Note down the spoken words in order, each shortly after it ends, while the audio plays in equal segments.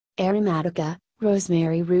Aromatica,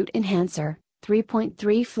 rosemary root enhancer,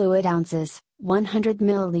 3.3 fluid ounces, 100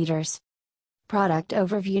 milliliters. Product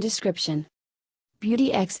overview description.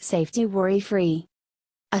 Beauty X safety worry-free.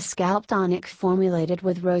 A scalp tonic formulated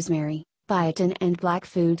with rosemary, biotin and black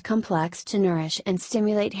food complex to nourish and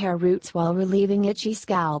stimulate hair roots while relieving itchy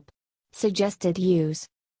scalp. Suggested use.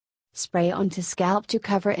 Spray onto scalp to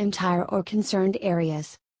cover entire or concerned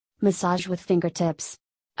areas. Massage with fingertips.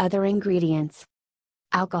 Other ingredients.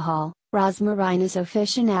 Alcohol, rosmarinus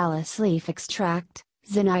officinalis leaf extract,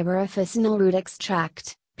 zingiber officinale root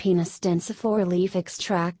extract, pinus densiflora leaf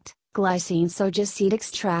extract, glycine soja seed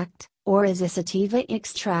extract, oryza sativa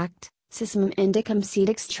extract, sesamum indicum seed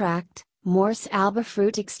extract, morus alba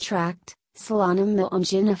fruit extract, solanum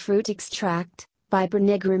melongena fruit extract,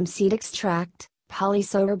 nigrum seed extract,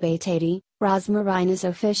 polysorbatate, rosmarinus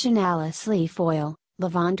officinalis leaf oil,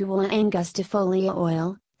 lavandula angustifolia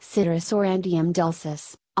oil, citrus aurantium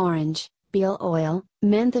dulcis, orange, betel oil,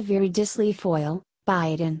 mentha viridis leaf oil,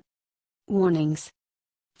 biotin. Warnings.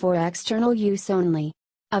 For external use only.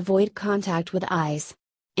 Avoid contact with eyes.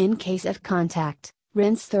 In case of contact,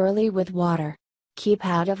 rinse thoroughly with water. Keep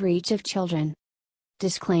out of reach of children.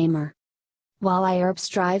 Disclaimer. While iHerb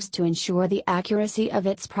strives to ensure the accuracy of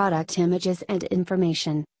its product images and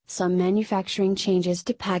information, some manufacturing changes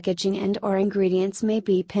to packaging and/or ingredients may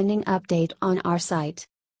be pending update on our site.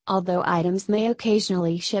 Although items may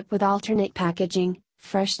occasionally ship with alternate packaging,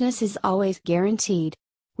 freshness is always guaranteed.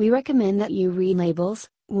 We recommend that you read labels,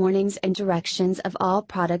 warnings and directions of all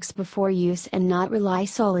products before use and not rely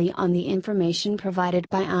solely on the information provided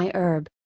by iHerb.